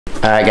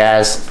All right,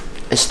 guys.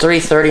 It's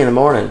 3:30 in the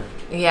morning.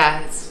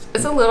 Yeah,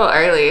 it's a little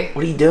early.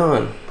 What are you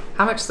doing?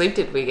 How much sleep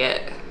did we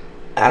get?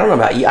 I don't know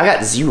about you. I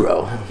got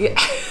zero. Yeah.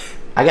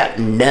 I got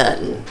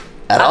none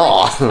at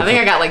all. I think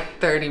I got like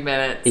 30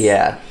 minutes.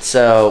 Yeah.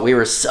 So we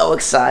were so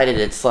excited.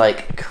 It's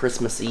like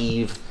Christmas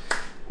Eve.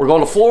 We're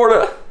going to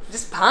Florida.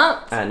 Just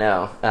pumped. I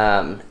know.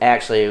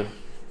 Actually,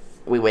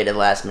 we waited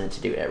last minute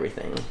to do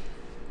everything.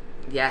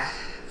 Yeah.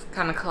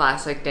 Kind of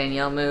classic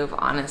Danielle move,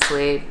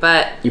 honestly.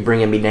 But You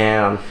bringing me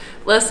down.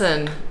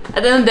 listen,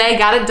 at the end of the day,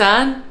 got it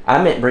done.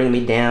 I meant bringing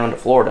me down to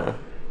Florida.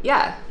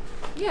 Yeah.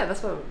 Yeah,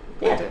 that's what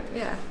Yeah. we did.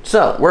 Yeah.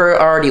 So we're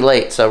already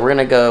late. So we're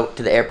gonna go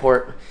to the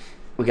airport.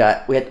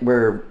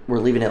 We're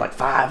leaving at like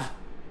 5.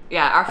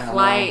 Yeah, our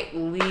flight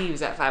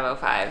leaves at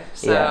 5:05.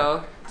 So Yeah.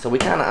 So we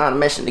kind of on a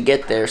mission to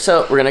get there.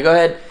 So we're gonna go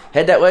ahead,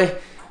 head that way.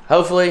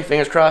 Hopefully,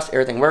 fingers crossed,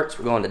 everything works.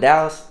 We're going to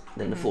Dallas,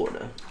 then to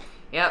Florida.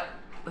 Yep.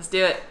 Let's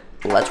do it.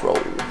 Let's roll.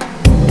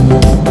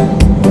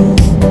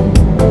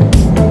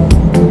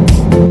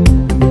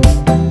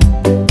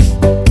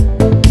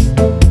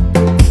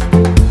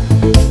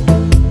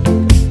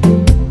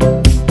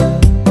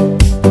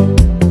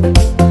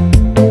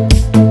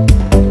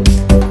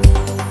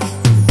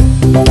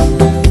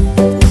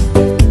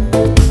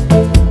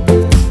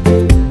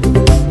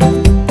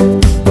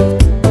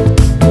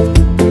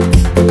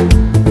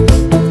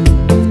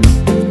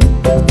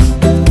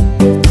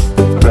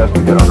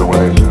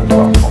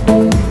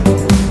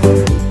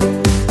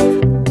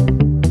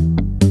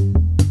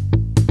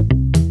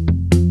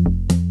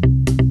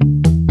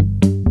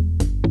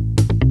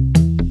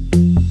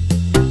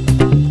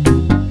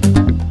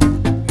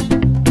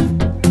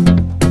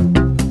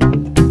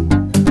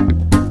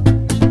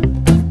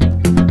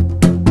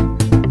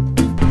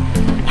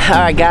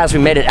 Alright guys, we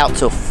made it out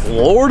to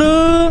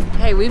Florida.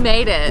 Hey, we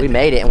made it. We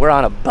made it and we're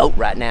on a boat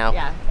right now.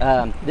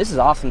 Yeah. This is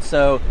awesome.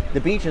 So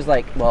the beach is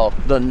like, well,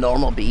 the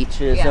normal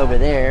beach is Yeah. over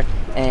there.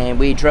 And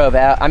we drove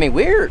out. I mean,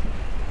 we're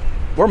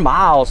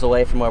miles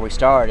away from where we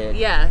started.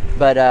 Yeah.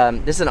 But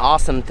this is an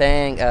awesome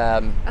thing.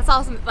 That's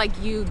awesome. Like,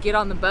 you get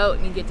on the boat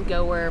and you get to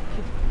go where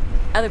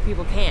other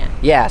people can't.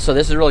 Yeah, so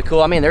this is really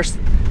cool. I mean, there's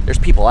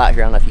people out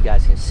here. I don't know if you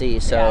guys can see.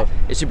 So Yeah.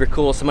 it's super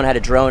cool. Someone had a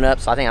drone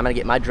up. So I think I'm going to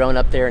get my drone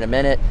up there in a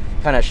minute,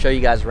 kind of show you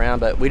guys around.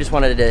 But we just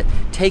wanted to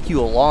take you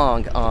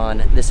along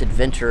on this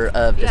adventure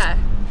of this Yeah.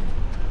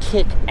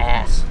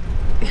 kick-ass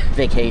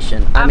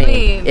vacation. I I mean,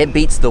 mean- it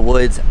beats the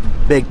woods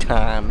big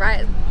time.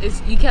 Right.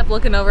 You kept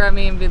looking over at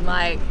me and being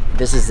like,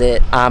 This is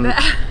it.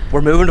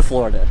 We're moving to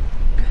Florida.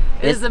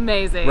 this is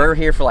amazing. We're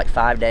here for like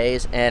 5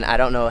 days, and I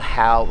don't know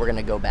how we're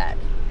gonna go back.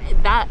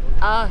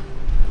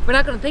 We're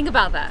not gonna think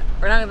about that.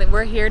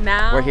 We're here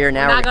now. We're here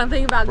now. We're not gonna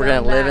think about We're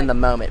going gonna live back. in the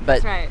moment. But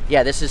That's right.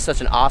 yeah, this is such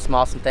an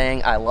awesome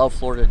thing. I love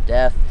Florida to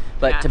death.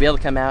 But Yeah. to be able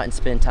to come out and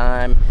spend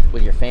time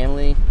with your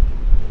family,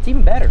 it's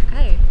even better.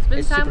 Hey, spend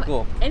It's time super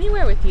cool.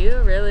 anywhere with you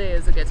really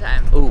is a good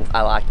time. Ooh,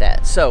 I like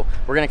that. So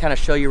we're gonna kind of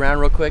show you around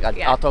real quick.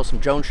 Yeah. I'll throw some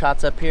drone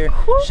shots up here,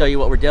 Woo. show you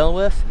what we're dealing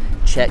with.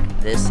 Check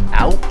this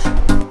out.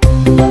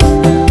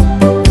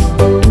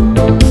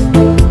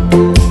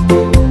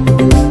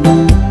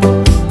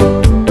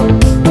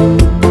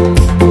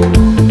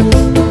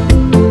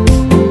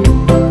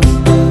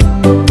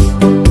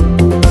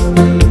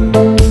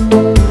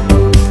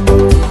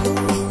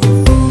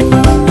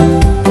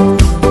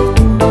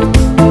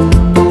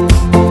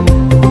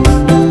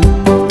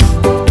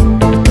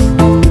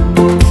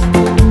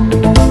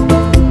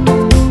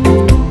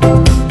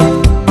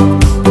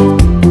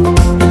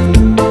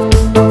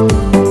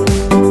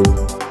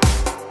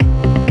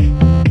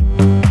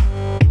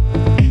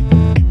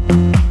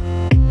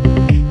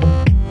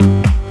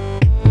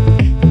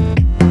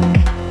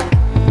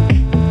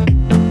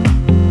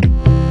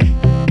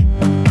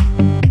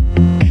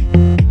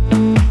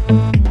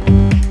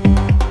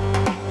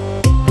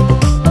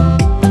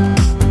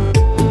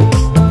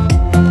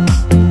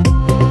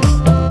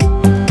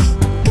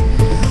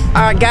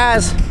 All right,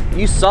 guys,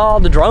 you saw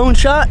the drone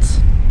shots.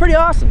 Pretty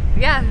awesome.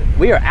 Yeah,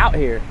 We are out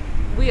here.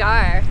 we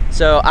are.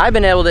 So I've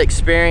been able to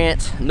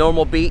experience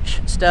normal beach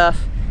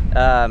stuff.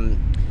 Having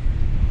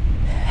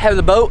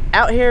the boat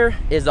out here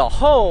is a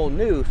whole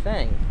new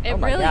thing. It Oh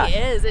my really gosh.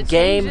 is. It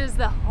Game- changes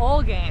the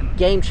whole game.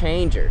 Game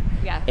changer.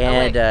 Yeah.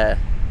 And There's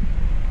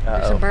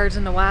some uh-oh. birds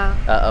in the wild.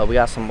 Uh-oh, we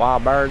got some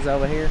wild birds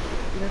over here.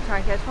 You gonna try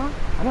and catch one?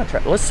 I'm gonna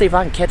try. Let's see if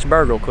I can catch a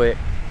bird real quick.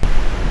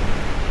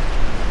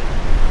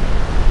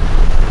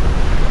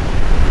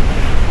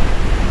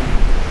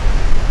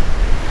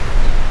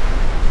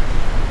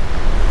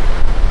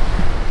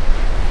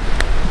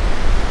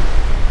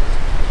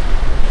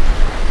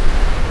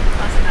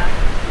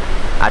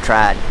 I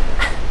tried.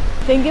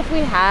 I think if we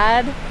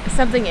had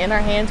something in our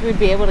hands, we'd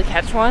be able to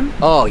catch one.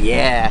 Oh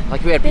yeah,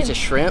 like we had a piece of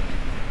shrimp.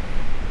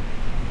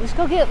 Let's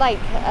go get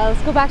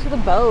let's go back to the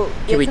boat,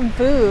 Can get we- some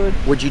food.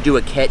 Would you do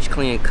a catch,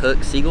 clean, and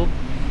cook seagull?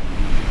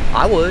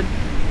 I would.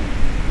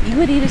 You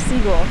would eat a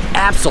seagull.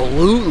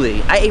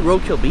 Absolutely. I ate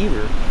roadkill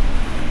beaver.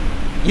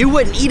 You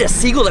wouldn't eat a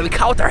seagull that we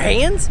caught with our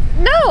hands?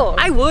 No.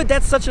 I would.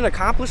 That's such an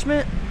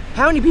accomplishment.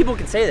 How many people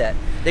can say that?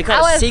 They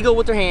caught I a would- seagull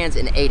with their hands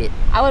and ate it.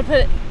 I would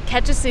put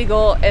catch a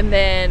seagull and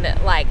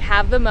then like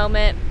have the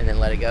moment And then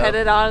let it go. put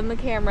it on the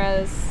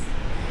cameras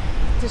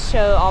to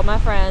show all my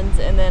friends,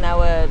 and then I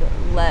would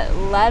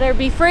let her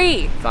be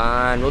free.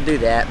 Fine, we'll do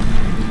that.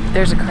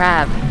 There's a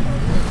crab.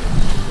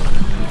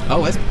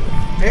 Oh, it's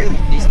fairly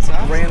decent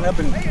size. Ran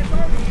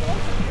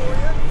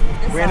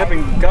up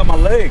and got my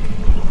leg.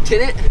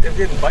 Did it? It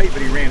didn't bite,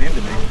 but he ran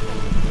into me.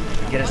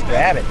 Get us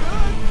grab it.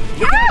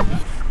 Yeah.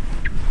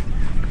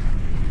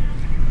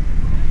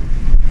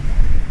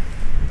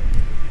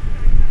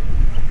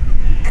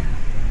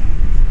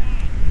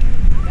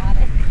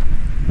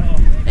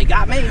 They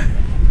got me.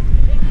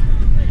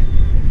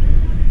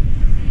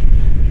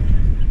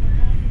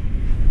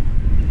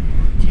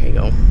 There you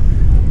go.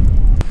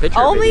 Picture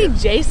or Only video?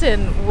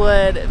 Jason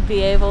would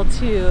be able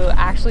to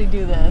actually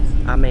do this.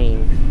 I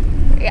mean,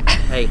 Yeah.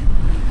 hey,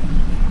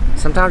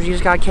 sometimes you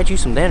just gotta catch you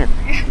some dinner.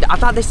 I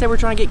thought they said we're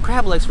trying to get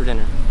crab legs for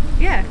dinner.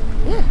 Yeah.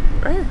 Yeah,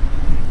 right here.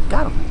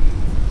 Got them.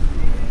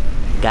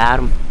 Got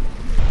them.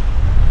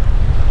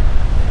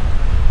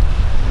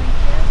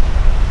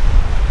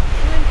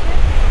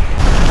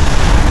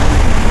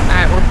 All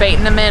right, we're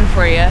baiting them in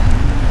for you.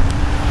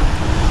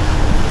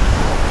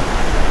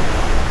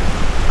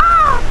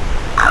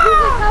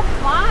 Come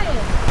flying.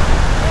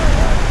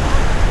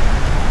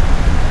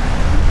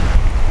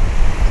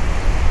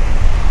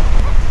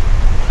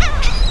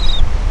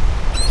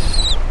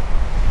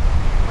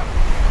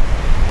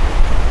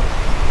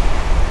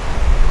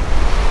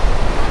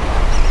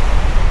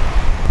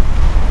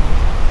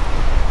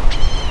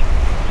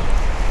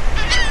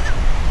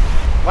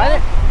 Why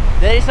did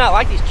they just not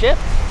like these chips?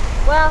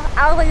 Well,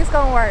 I don't think it's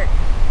gonna work.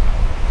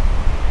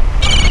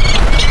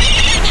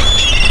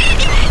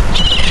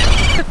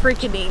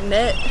 Freaking eating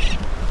it.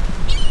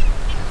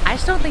 I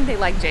just don't think they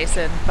like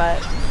Jason, but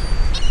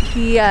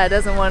he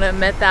doesn't want to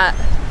admit that.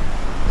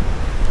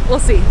 We'll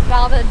see.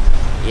 Valvin,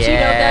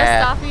 Cheeto does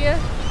stop you.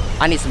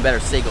 I need some better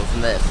seagulls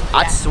than this.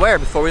 I swear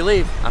before we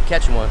leave, I'm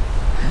catching one.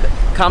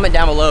 Comment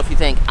down below if you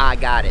think I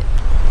got it.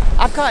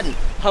 I've caught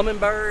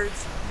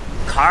hummingbirds,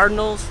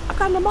 cardinals. I've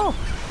gotten them all.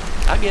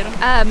 I get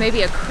them.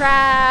 Maybe a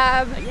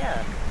crab.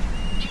 Yeah.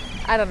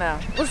 I don't know.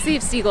 We'll see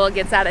if seagull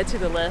gets added to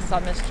the list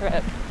on this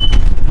trip.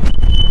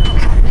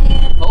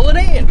 Pull it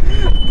in.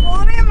 Pull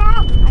it in,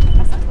 Mom. I think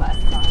my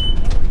sunglasses on.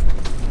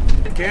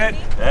 Kid,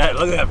 yeah,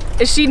 look at him.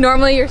 Is she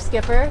normally your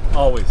skipper?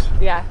 Always.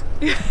 Yeah.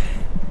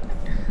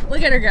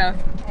 Look at her go.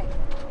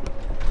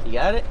 You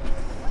got it?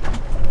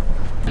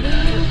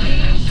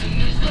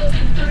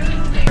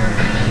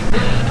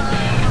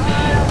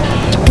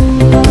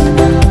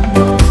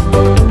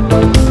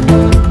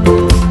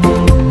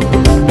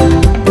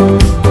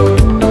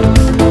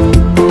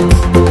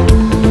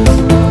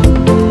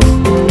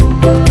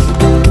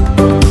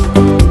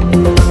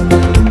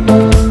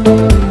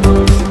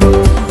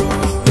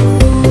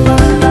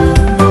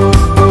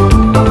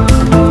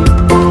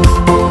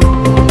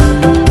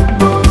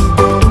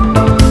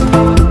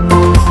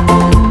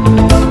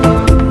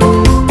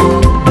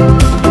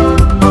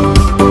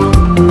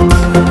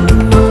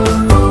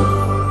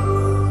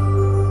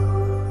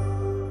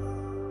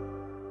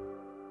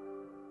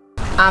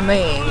 I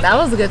mean, that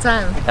was a good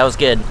time. That was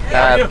good.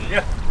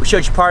 We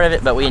showed you part of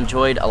it, but we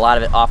enjoyed a lot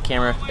of it off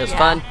camera. It was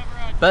fun,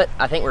 but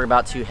I think we're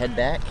about to head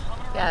back.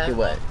 Yeah. Do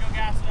what?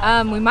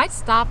 We might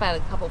stop at a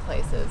couple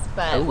places,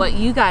 but what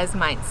you guys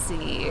might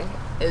see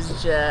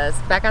is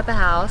just back at the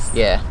house.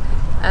 Yeah.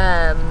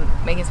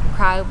 Making some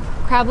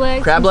crab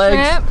legs. Crab some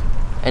legs. Shrimp.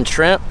 And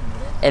shrimp.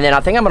 And then I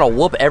think I'm gonna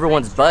whoop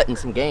everyone's butt in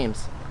some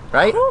games.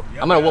 Right?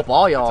 I'm gonna whoop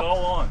all y'all. It's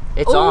all on.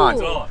 It's on.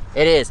 It's on.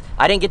 It is.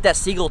 I didn't get that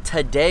seagull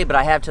today, but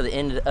I have till the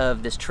end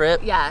of this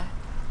trip. Yeah.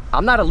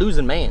 I'm not a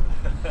losing man.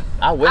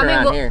 I win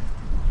around here.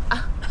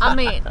 I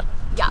mean,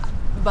 yeah,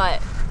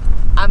 but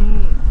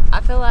I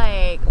feel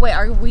like, wait,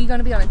 are we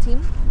gonna be on a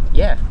team?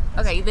 Yeah.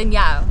 Okay, then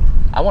yeah.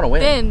 I want to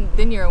win.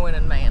 Then you're a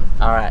winning man.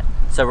 All right.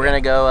 So we're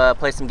gonna go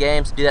play some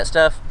games, do that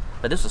stuff.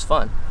 But this was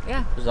fun.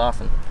 Yeah. It was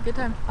awesome. Good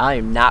time. I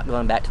am not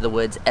going back to the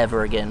woods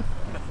ever again.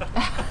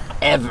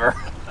 Ever.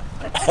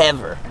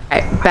 Ever. All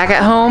right, back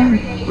at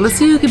home. Let's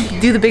see who can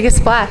do the biggest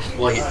splash.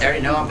 Well, you already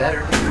know I'm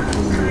better.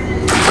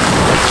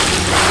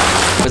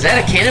 Was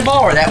that a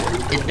cannonball or that?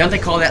 Don't they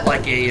call that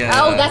like a?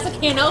 Oh, that's a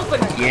can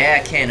opener.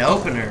 Yeah, can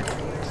opener.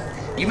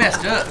 You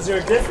messed up. Is there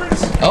a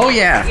difference? Oh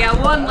yeah. Yeah,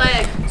 one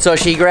leg. So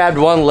she grabbed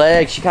one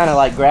leg. She kind of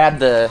like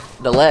grabbed the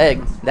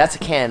leg. That's a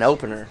can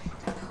opener.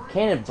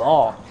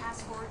 Cannonball.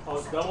 Oh,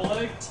 it's double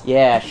leg?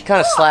 Yeah, she kind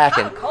of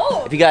slacking.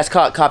 cold. If you guys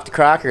caught the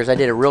Crockers, I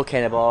did a real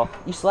cannonball.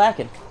 You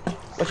slacking?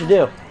 What you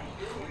do?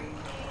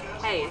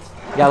 Hey,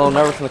 You got a little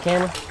nervous from the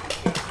camera?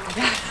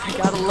 I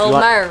got a little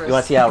nervous. You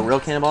want to see how a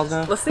real cannonball's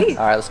done? Let's see.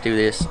 All right, let's do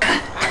this.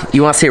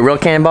 You want to see a real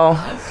cannonball?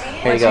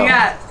 Here you go. What you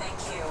got?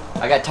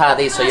 I got to tie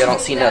these so you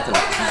don't see nothing.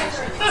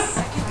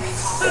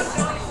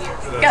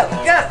 Go,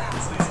 go.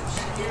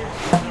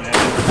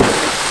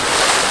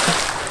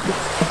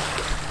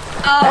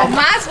 Oh,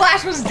 my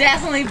splash was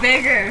definitely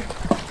bigger.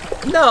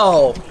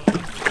 No,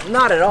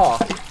 not at all.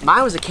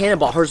 Mine was a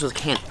cannonball. Hers was a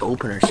can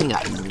opener. She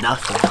got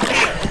nothing.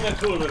 I'm going to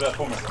do a little bit of that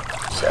for me.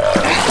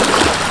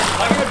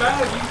 get a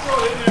bag. You can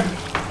throw it in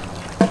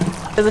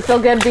there. Does it feel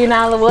good being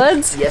out of the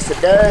woods? Yes,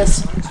 it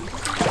does.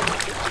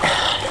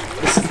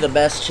 This is the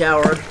best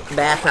shower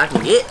bath I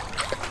can get.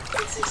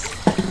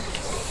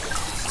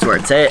 That's where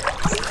it's at.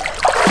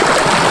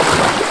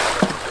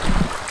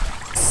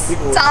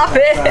 Stop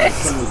it.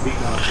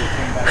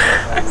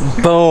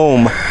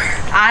 Boom.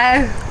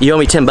 I You owe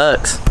me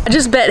 $10.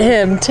 just bet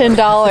him $10.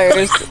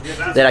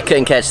 That I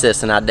couldn't catch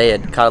this, and I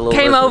did. Caught a little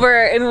Came lizard.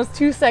 over and it was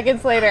 2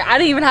 seconds later. I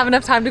didn't even have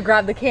enough time to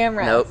grab the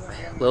camera. Nope.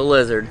 Little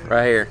lizard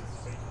right here.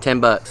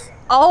 $10.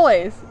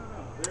 Always.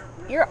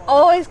 You're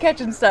always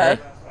catching stuff.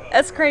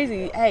 That's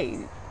crazy. Hey,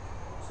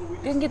 you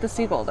didn't get the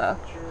seagull though.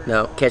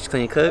 No. Catch,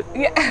 clean, cook.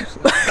 Yeah.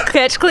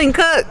 Catch, clean,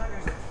 cook.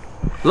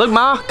 Look,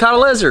 Ma. Caught a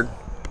lizard.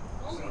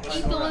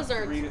 Eat the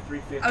lizard.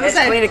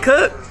 Catch, clean, and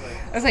cook.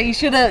 I was like, you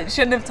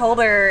shouldn't have told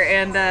her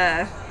and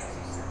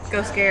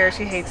go scare her.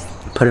 She hates.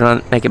 Put it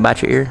on. Make it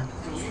bite your ear.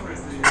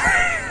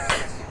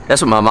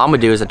 That's what my mom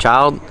would do as a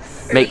child.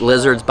 Make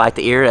lizards bite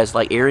the ear as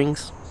like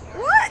earrings.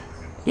 What?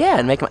 Yeah,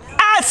 and make them.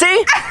 Ah,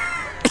 see?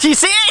 Did you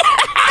see it?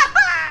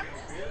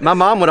 My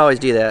mom would always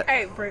do that.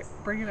 Hey,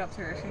 bring it up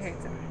to her. She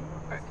hates it.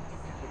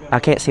 I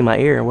can't see my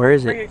ear. Where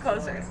is Bring it? it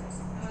closer.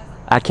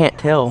 I can't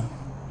tell.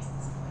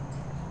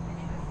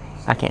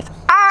 I can't.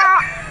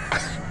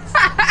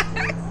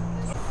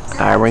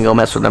 Alright, we're gonna go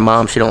mess with her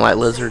mom. She don't like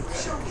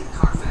lizards.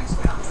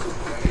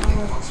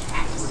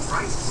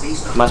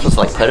 Am I supposed to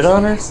like put it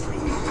on her?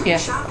 Yeah.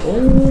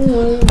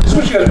 That's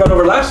what you guys brought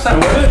over last time,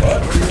 wasn't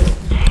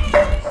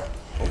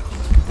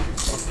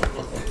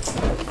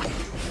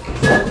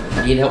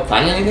it? You need help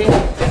finding anything?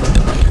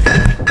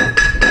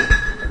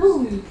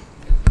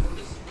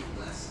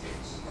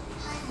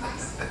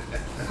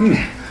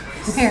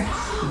 Here.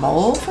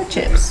 Bowl for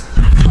chips.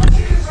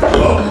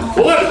 Well,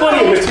 we'll have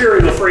plenty of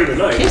material for you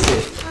tonight. Kiss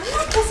it.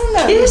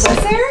 Is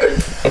there?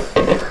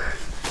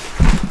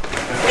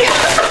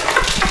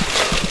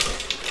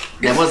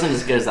 That wasn't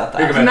as good as I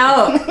thought.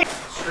 No.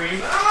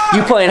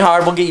 You playing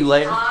hard, we'll get you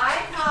later.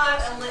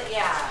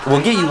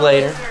 We'll get you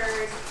later.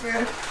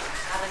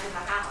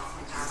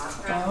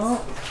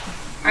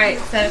 Alright,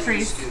 set it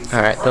freeze.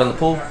 Alright, throw in the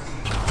pool.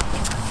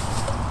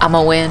 I'm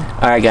gonna win.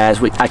 Alright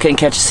guys, I couldn't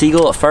catch a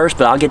seagull at first,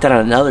 but I'll get that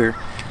on another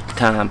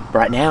time.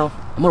 Right now,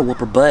 I'm gonna whoop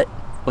her butt.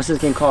 What's this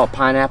game called?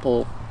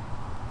 Pineapple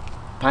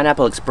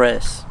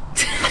Express.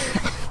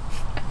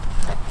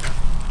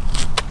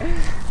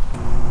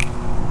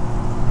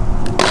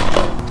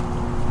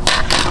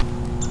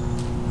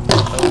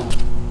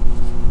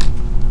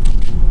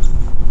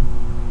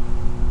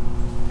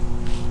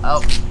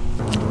 Oh.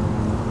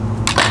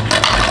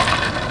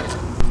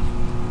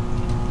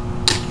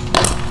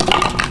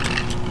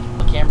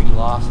 Camera, you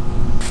lost.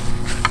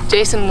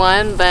 Jason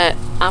won, but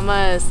I'm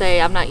gonna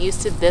say I'm not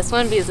used to this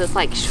one because it's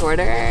like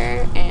shorter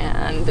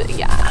and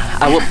yeah.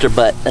 I whooped her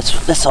butt.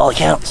 That's all that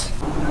counts.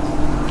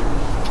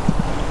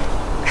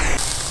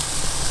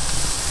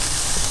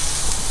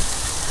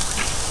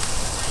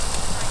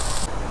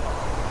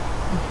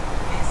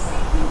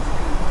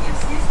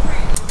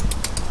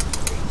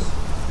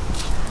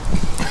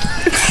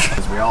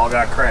 We all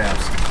got crabs.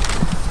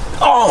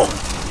 Oh!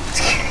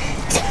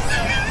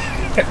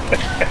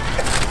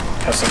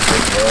 Have some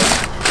big ones.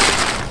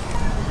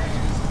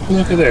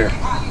 Look at there.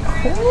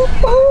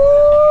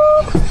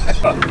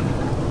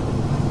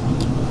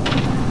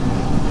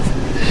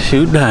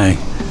 Shoot dang.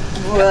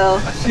 Well,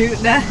 shoot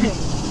that.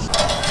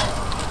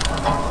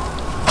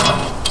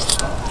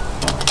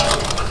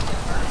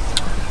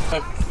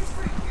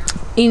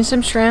 Eating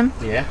some shrimp.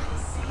 Yeah.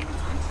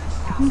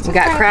 We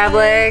got crab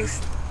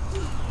legs.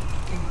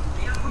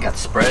 Got the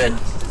spread.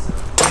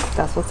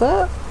 That's what's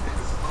up.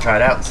 Try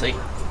it out and see.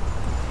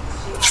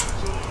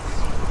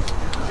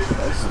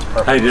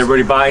 Hey, did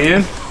everybody buy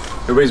in?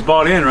 Everybody's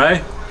bought in,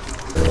 right?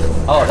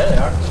 Oh, there they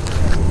are.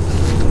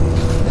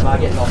 Am I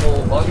getting the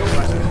whole bundle?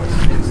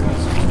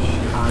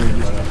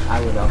 I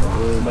would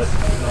have But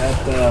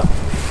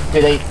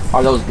that,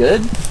 are those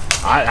good?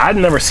 I'd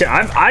never seen.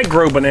 I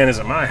grow bananas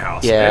at my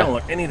house. Yeah. They don't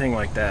look anything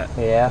like that.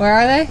 Yeah. Where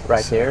are they?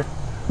 Right there.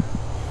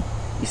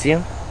 You see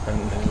them?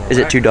 And Is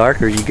it too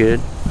dark or are you good?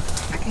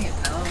 I can't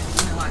tell.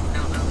 No, I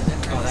don't know the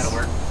difference. Oh, that'll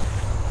work.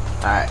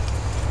 Alright.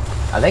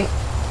 I think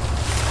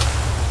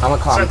I'm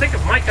gonna call So I him. think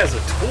if Mike has a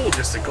tool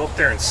just to go up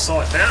there and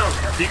saw it down,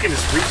 or if you can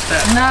just reach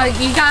that, No,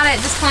 you got it.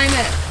 Just climb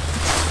it.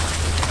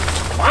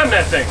 climb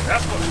that thing.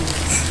 That's what.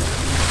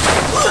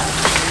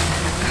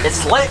 It's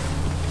slick.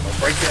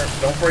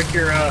 Don't break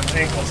your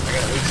ankles. I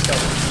got a weak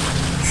stomach.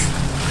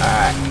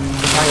 Alright.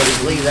 I'm gonna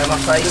these leaves out of my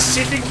face. Just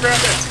see if you can grab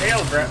that tail.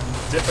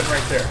 Dip it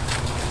right there.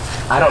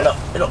 I don't know.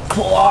 It'll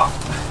pull off.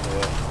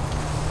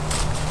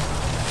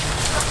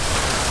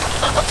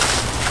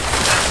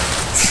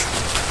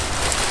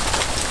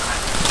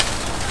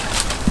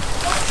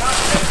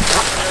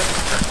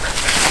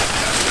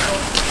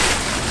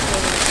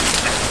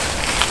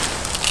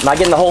 Am I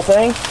getting the whole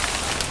thing?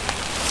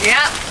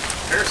 Yeah.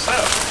 There's so.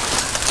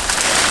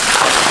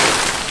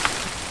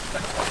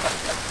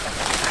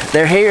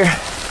 They're here.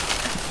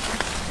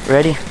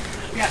 Ready?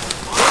 Yeah.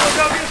 We'll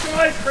go get some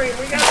ice cream.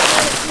 We got some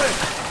ice cream.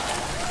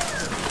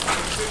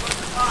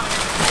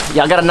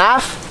 Y'all got a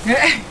knife?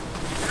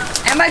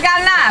 Emma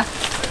got a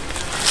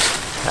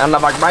knife. I don't know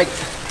if I can break it.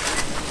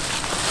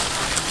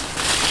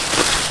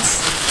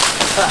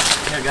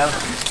 Here we go.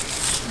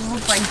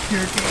 Looks like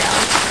pure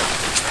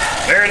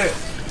chaos. There it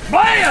is.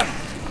 Bam!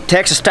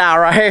 Texas style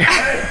right here.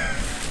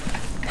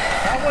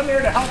 I wasn't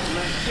there to help him,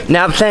 man.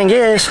 Now the thing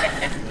is,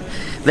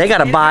 they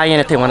gotta buy in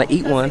if they want to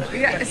eat one.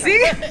 Yeah,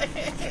 see?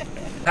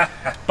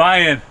 Buy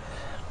in.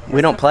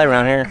 We don't play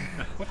around here.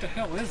 What the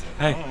hell is it?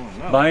 Hey,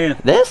 buy in.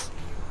 This?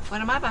 What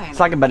am I buying? It's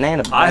like a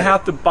banana. I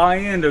have to buy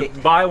in to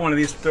buy one of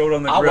these, throw it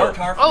on the grill.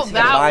 Oh,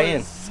 that buy was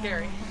in.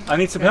 scary. I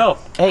need some help.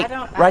 Hey,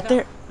 right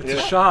there. It's a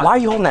shot. Why are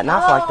you holding that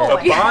knife like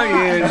A that?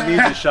 buy-in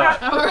needs a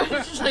shot.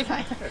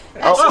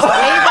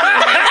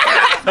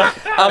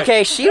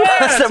 Okay, she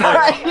wants to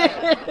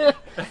buy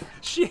in.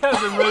 She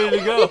has it ready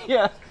to go.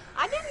 Yeah.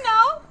 I didn't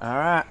know. All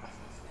right.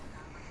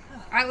 All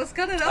right, let's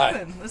cut it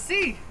open. Let's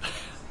see.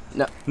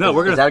 No, No,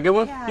 we're Is that a good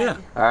one? Yeah.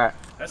 All right.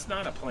 That's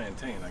not a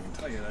plantain, I can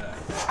tell you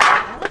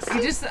that. Are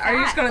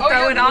you just gonna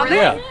throw it on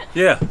there?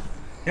 Yeah.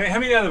 Yeah. How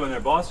many other one there,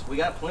 boss? We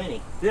got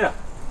plenty. Yeah.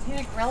 You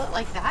gonna grill it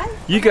like that?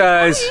 You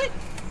guys.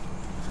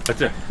 Right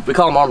there. We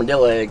call them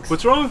armadillo eggs.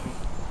 What's wrong?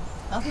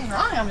 Nothing's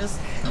wrong. I'm just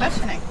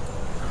questioning.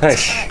 Hey,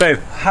 babe.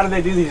 How do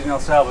they do these in El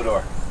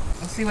Salvador?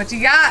 Let's see what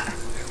you got.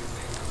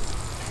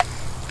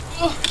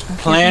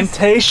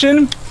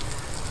 Plantation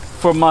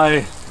for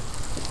my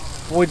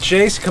boy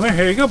Jace. Come here.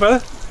 Here you go,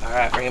 brother. All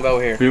right, bring him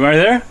over here. You right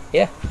there?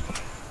 Yeah.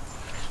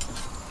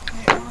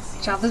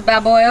 Chop this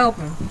bad boy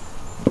open.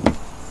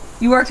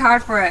 You worked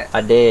hard for it.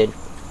 I did.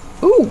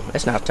 Ooh,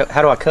 that's not.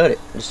 How do I cut it?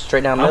 Just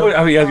straight down the middle.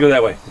 You have to go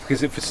that way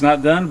because if it's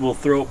not done, we'll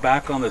throw it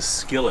back on the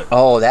skillet.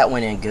 Oh, that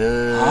went in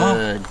good.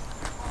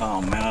 Oh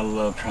man, I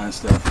love trying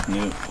stuff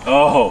new.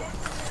 Oh,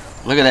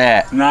 Look at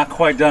that. not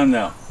quite done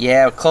though.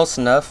 Yeah, close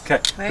enough. Okay,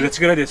 that's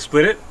a good idea.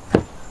 Split it.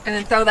 And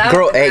then throw that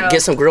Grill, on the hey, grill.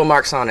 get some grill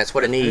marks on it. It's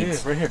what it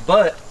needs. Yeah, right here.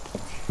 But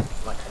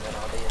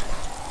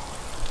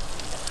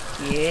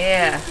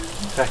Yeah.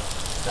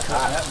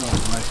 That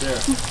one right there.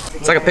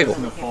 it's like a pickle.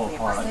 It's gonna fall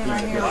apart. I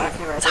think.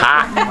 It's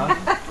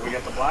hot. We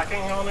got the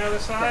blacking on the other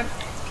side.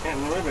 Can't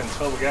live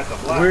until we got the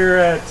black. We're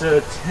at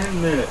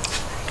 10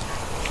 minutes.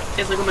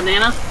 Is like a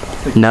banana?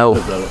 No.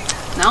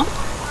 No?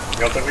 You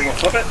don't think we can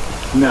flip it?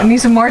 I No, need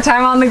some more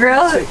time on the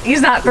grill.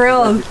 He's not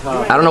thrilled.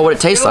 I don't know what it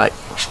tastes like.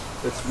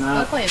 it's not.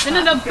 Hopefully it's Isn't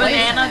it a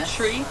banana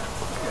tree?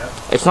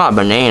 It's not a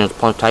banana, it's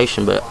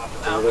plantation, but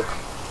it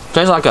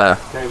tastes like a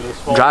Okay, let's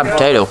fall dry apart.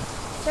 potato.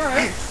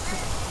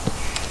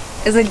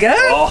 Is it good?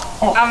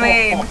 I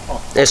mean,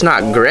 It's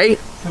not great.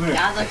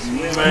 Yeah, it looks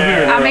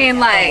I mean,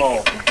 like,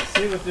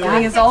 See what I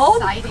think it's old.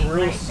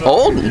 exciting.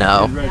 Old?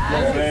 No.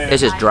 they're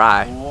It's just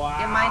dry.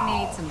 It might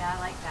need some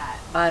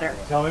butter.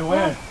 Tell me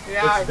when.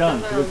 It's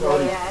done. It's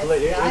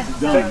already it's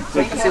done.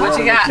 See what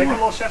you got. Take a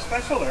little chef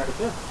special there.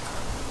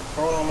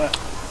 Throw it on the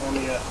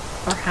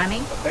Or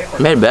honey.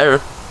 paper. Made it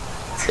better.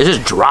 It's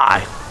just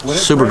dry.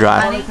 Super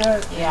dry.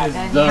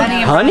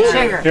 Yeah, Honey?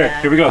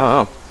 Here we go.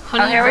 Oh,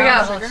 Oh, here we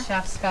go. Little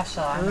chef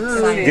special. I'm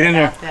excited Get in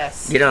there. about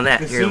this. get on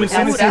that. As Here, soon let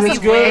as me, soon as it's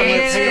good, I'm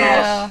gonna take it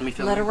off. let me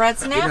feel Little it. red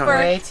Get on snapper.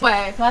 that.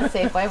 Wait, let's see.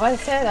 Wait, what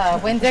is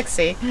it?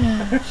 Winn-Dixie.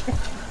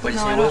 What'd you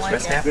say it was?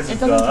 Red snapper? This is It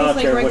doesn't done. I don't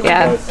taste care like what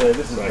regular- you guys say.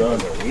 This is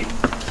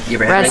done. You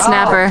ever had Red it?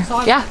 snapper.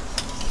 Yeah.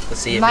 Let's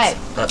see if Might.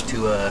 it's up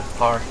to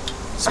par.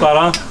 Spot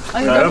on. Oh,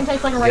 it doesn't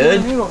taste like a regular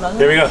Good. noodle, does it?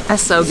 There we go.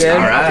 That's so good. All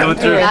right. Coming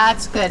through.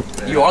 That's good.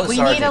 You are the We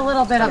need a sergeant.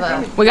 little bit of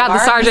a. We got the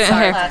barbecue sergeant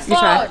here. sauce. You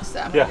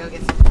try. Yeah.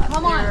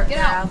 Come on, get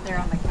out there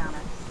on the counter.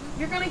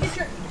 You're gonna get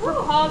your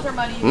paws are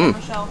muddy,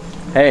 Michelle.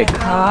 Hey,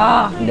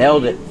 Ah,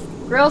 nailed it.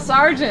 grill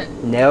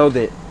sergeant. Nailed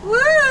it. Woo!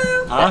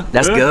 Huh?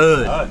 That's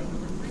good. All right.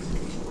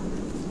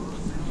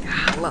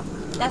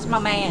 That's my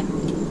man.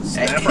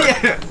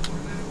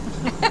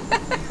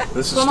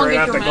 This is Someone straight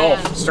get out your the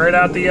man. Gulf. Straight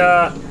out the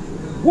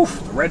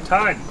the red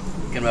tide.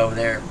 Get him over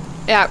there.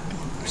 Yeah.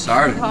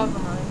 Sorry.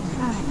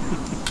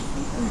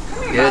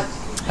 Good.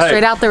 Hey,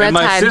 Straight out the red and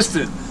my tide.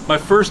 assistant, my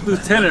first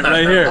lieutenant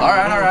right here. All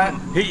right, all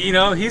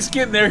right. He's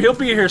getting there. He'll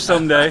be here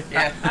someday.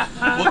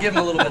 Yeah, we'll give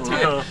him a little bit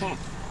of time.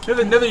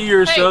 Another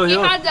year or so. Hey, he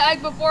He'll, had the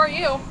egg before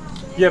you.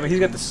 yeah, but he's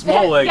got the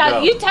small leg Yeah,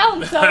 though. you tell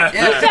him so. Yeah.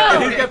 You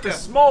tell him. He's got the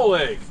small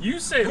leg. You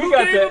say He who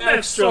got gave the him that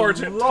extra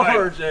sergeant title?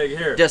 large egg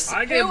here. Just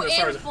I gave him Who the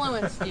sergeant.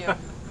 influenced you?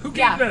 Who gave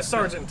Yeah. him that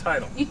sergeant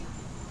title?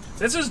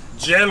 This is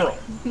general.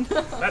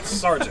 That's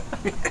sergeant.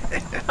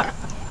 all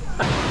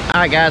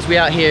right, guys. We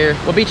out here.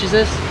 What beach is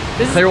this?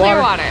 This is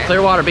Clearwater.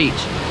 Clearwater Beach,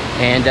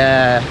 and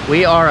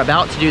we are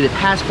about to do the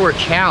passport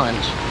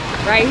challenge.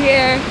 Right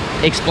here.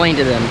 Explain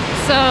to them.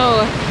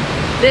 So,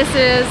 this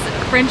is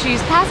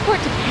Frenchie's Passport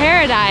to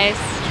Paradise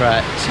That's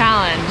right.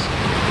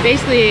 challenge.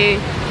 Basically, you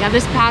have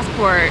this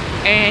passport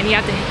and you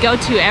have to go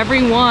to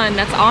every one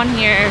that's on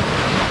here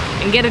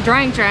and get a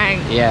drink.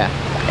 Yeah.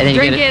 And then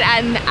Drink you get it,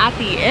 and at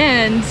the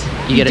end,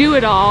 you get do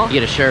it all. You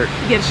get a shirt.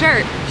 You get a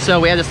shirt. So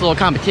we had this little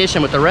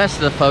competition with the rest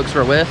of the folks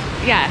we're with.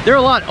 Yeah. They're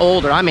a lot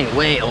older. I mean,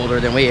 way older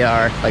than we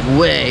are. Like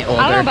way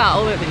older. I don't know about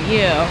older than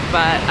you,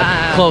 but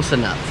Close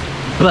enough.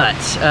 But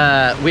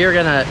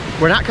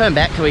we're not coming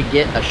back till we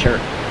get a shirt.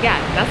 Yeah,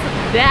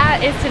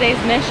 that is today's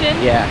mission.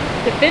 Yeah,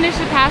 To finish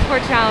the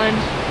passport challenge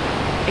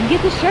and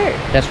get the shirt.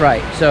 that's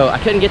right. So I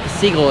couldn't get the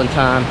seagull in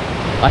time.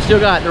 I still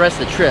got the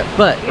rest of the trip,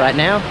 but right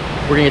now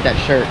we're gonna get that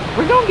shirt.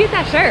 We're gonna get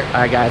that shirt.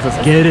 All right, guys,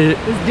 let's get it.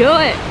 Let's do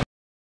it.